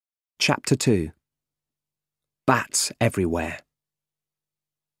Chapter 2. Bats everywhere.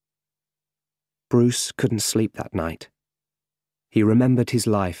 Bruce couldn't sleep that night. He remembered his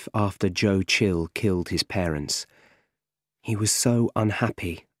life after Joe Chill killed his parents. He was so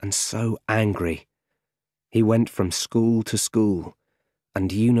unhappy and so angry. He went from school to school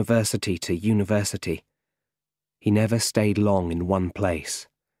and university to university. He never stayed long in one place.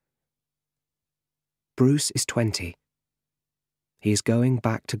 Bruce is 20. He is going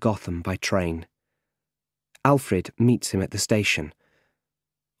back to Gotham by train. Alfred meets him at the station.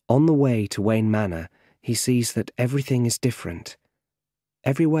 On the way to Wayne Manor, he sees that everything is different.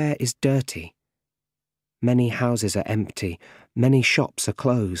 Everywhere is dirty. Many houses are empty. Many shops are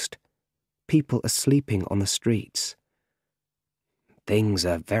closed. People are sleeping on the streets. "Things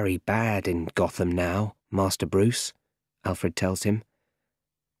are very bad in Gotham now, Master Bruce," Alfred tells him.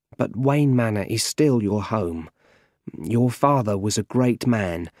 "But Wayne Manor is still your home. Your father was a great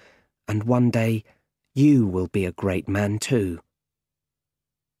man, and one day you will be a great man too."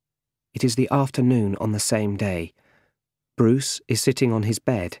 It is the afternoon on the same day. Bruce is sitting on his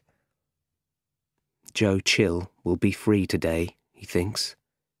bed. Joe Chill will be free today, he thinks.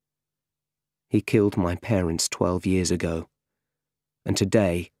 He killed my parents 12 years ago, and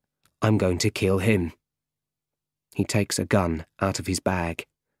today I'm going to kill him. He takes a gun out of his bag.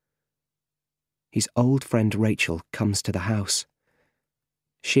 His old friend Rachel comes to the house.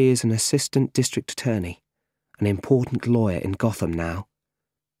 She is an assistant district attorney, an important lawyer in Gotham now.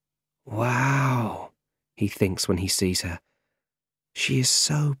 "Wow," he thinks when he sees her. "She is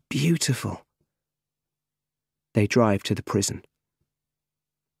so beautiful." They drive to the prison.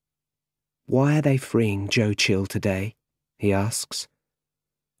 "Why are they freeing Joe Chill today?" he asks.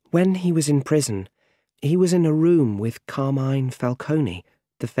 "When he was in prison, he was in a room with Carmine Falcone,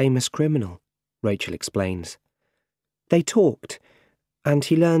 the famous criminal," Rachel explains. "They talked, and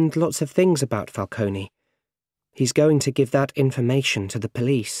he learned lots of things about Falcone. He's going to give that information to the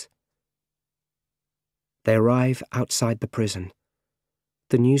police." They arrive outside the prison.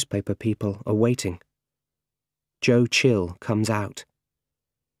 The newspaper people are waiting. Joe Chill comes out.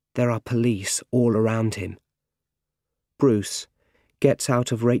 There are police all around him. Bruce gets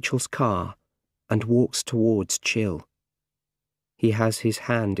out of Rachel's car and walks towards Chill. He has his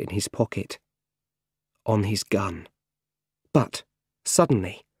hand in his pocket, on his gun. But,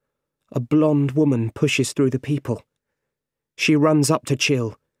 suddenly, a blonde woman pushes through the people. She runs up to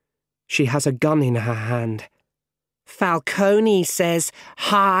Chill. She has a gun in her hand. "Falcone says,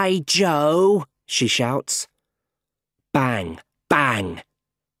 'Hi, Joe,'" she shouts. Bang, bang.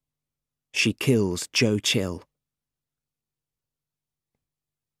 She kills Joe Chill.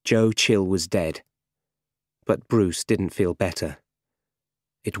 Joe Chill was dead, but Bruce didn't feel better.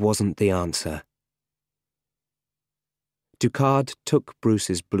 It wasn't the answer. Ducard took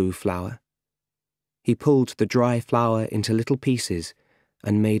Bruce's blue flower. He pulled the dry flower into little pieces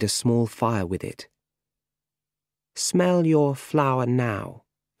and made a small fire with it. "Smell your flower now,"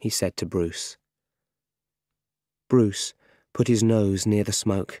 he said to Bruce. Bruce put his nose near the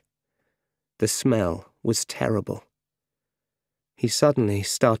smoke. The smell was terrible. He suddenly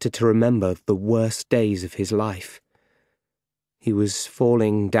started to remember the worst days of his life. He was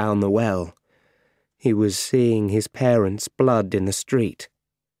falling down the well. He was seeing his parents' blood in the street.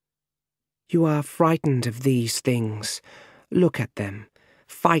 "You are frightened of these things. Look at them.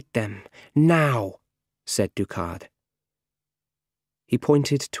 Fight them. Now," said Ducard. He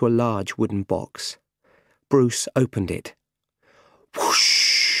pointed to a large wooden box. Bruce opened it.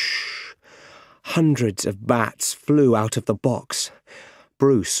 Whoosh! Hundreds of bats flew out of the box.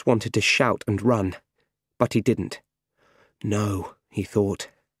 Bruce wanted to shout and run, but he didn't. "No," he thought.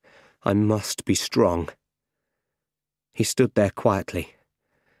 "I must be strong." He stood there quietly.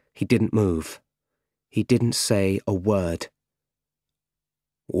 He didn't move. He didn't say a word.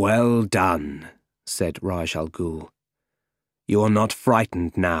 "Well done," said Raj Al Ghul. "You're not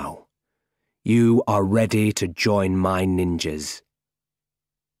frightened now. You are ready to join my ninjas."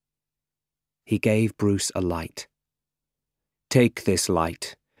 He gave Bruce a light. "Take this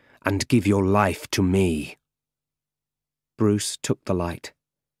light and give your life to me." Bruce took the light.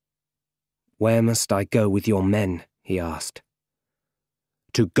 "Where must I go with your men?" he asked.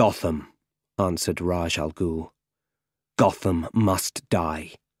 "To Gotham," answered Raj Al Ghul. "Gotham must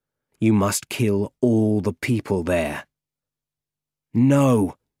die. You must kill all the people there."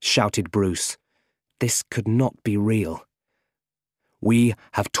 "No!" shouted Bruce. This could not be real. "We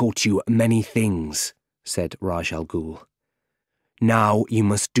have taught you many things," said Raj Al Ghul. "Now you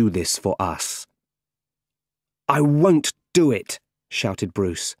must do this for us." "I won't do it," shouted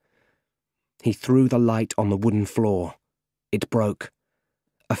Bruce. He threw the light on the wooden floor. It broke.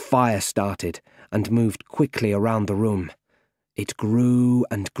 A fire started and moved quickly around the room. It grew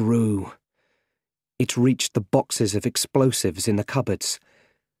and grew. It reached the boxes of explosives in the cupboards.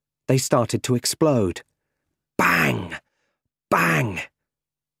 They started to explode. Bang! Bang!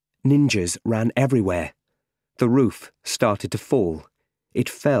 Ninjas ran everywhere. The roof started to fall. It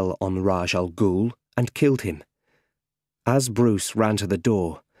fell on Raj al Ghul and killed him. As Bruce ran to the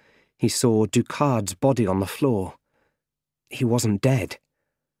door, he saw Ducard's body on the floor. He wasn't dead.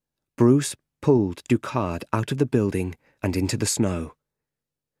 Bruce pulled Ducard out of the building and into the snow.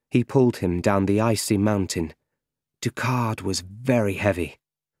 He pulled him down the icy mountain. Ducard was very heavy.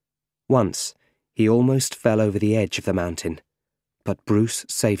 Once, he almost fell over the edge of the mountain, but Bruce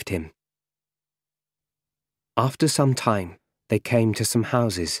saved him. After some time, they came to some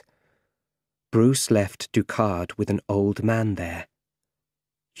houses. Bruce left Ducard with an old man there.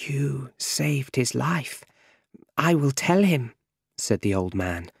 "You saved his life. I will tell him," said the old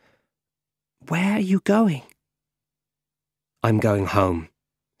man. "Where are you going?" "I'm going home,"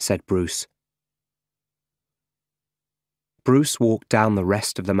 said Bruce. Bruce walked down the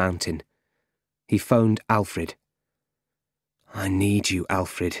rest of the mountain. He phoned Alfred. "I need you,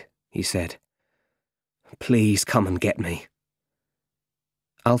 Alfred," he said. "Please come and get me."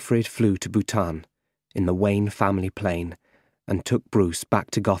 Alfred flew to Bhutan, in the Wayne family plane, and took Bruce back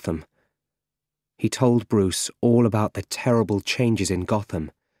to Gotham. He told Bruce all about the terrible changes in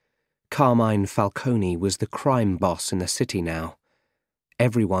Gotham. Carmine Falcone was the crime boss in the city now.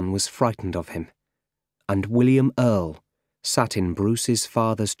 Everyone was frightened of him. And William Earl sat in Bruce's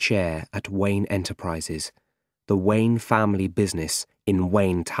father's chair at Wayne Enterprises, the Wayne family business in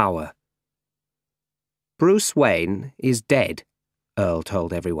Wayne Tower. "Bruce Wayne is dead," Earl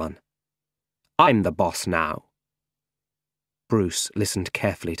told everyone. "I'm the boss now." Bruce listened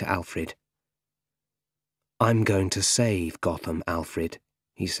carefully to Alfred. "I'm going to save Gotham, Alfred,"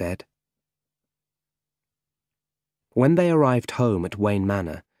 he said. When they arrived home at Wayne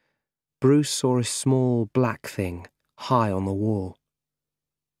Manor, Bruce saw a small black thing high on the wall.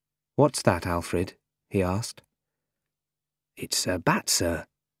 "What's that, Alfred?" he asked. "It's a bat, sir,"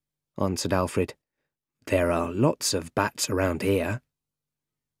 answered Alfred. "There are lots of bats around here."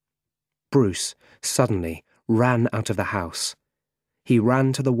 Bruce suddenly ran out of the house. He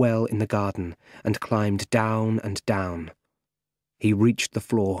ran to the well in the garden and climbed down and down. He reached the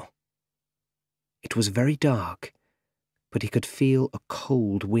floor. It was very dark, but he could feel a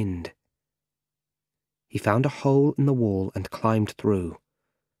cold wind. He found a hole in the wall and climbed through.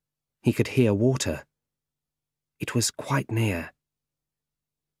 He could hear water. It was quite near.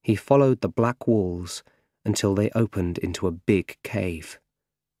 He followed the black walls until they opened into a big cave.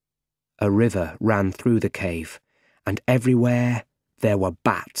 A river ran through the cave, and everywhere there were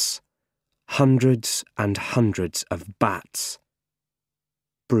bats. Hundreds and hundreds of bats.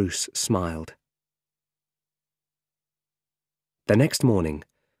 Bruce smiled. The next morning,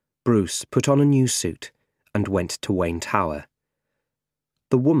 Bruce put on a new suit and went to Wayne Tower.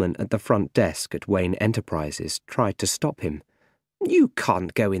 The woman at the front desk at Wayne Enterprises tried to stop him. "You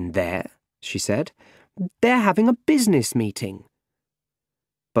can't go in there," she said. "They're having a business meeting."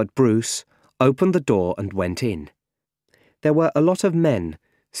 But Bruce opened the door and went in. There were a lot of men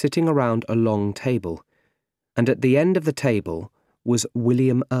sitting around a long table, and at the end of the table was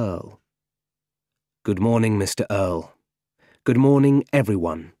William Earl. "Good morning, Mr. Earl. Good morning,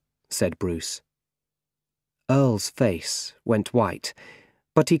 everyone," said Bruce. Earl's face went white,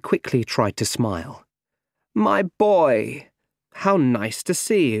 but he quickly tried to smile. "My boy, how nice to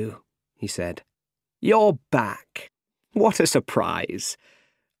see you," he said. "You're back. What a surprise.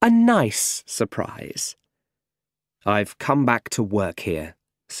 A nice surprise." "I've come back to work here,"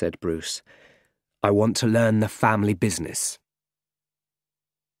 said Bruce. "I want to learn the family business."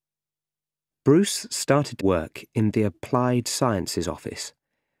 Bruce started work in the Applied Sciences office.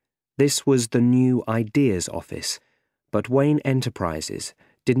 This was the New Ideas office, but Wayne Enterprises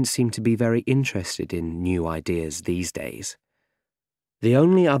didn't seem to be very interested in new ideas these days. The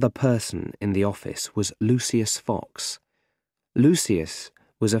only other person in the office was Lucius Fox. Lucius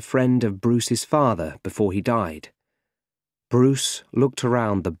was a friend of Bruce's father before he died. Bruce looked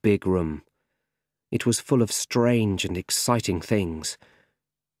around the big room. It was full of strange and exciting things.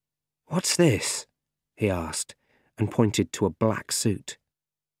 "What's this?" he asked, and pointed to a black suit.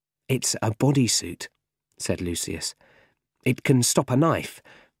 "It's a bodysuit," said Lucius. "It can stop a knife.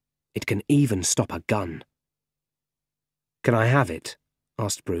 It can even stop a gun." "Can I have it?"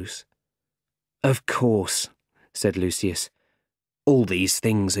 asked Bruce. "Of course," said Lucius. "All these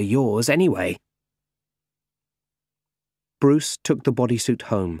things are yours anyway." Bruce took the bodysuit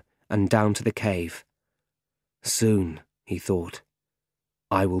home and down to the cave. Soon, he thought.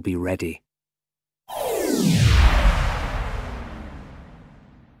 I will be ready.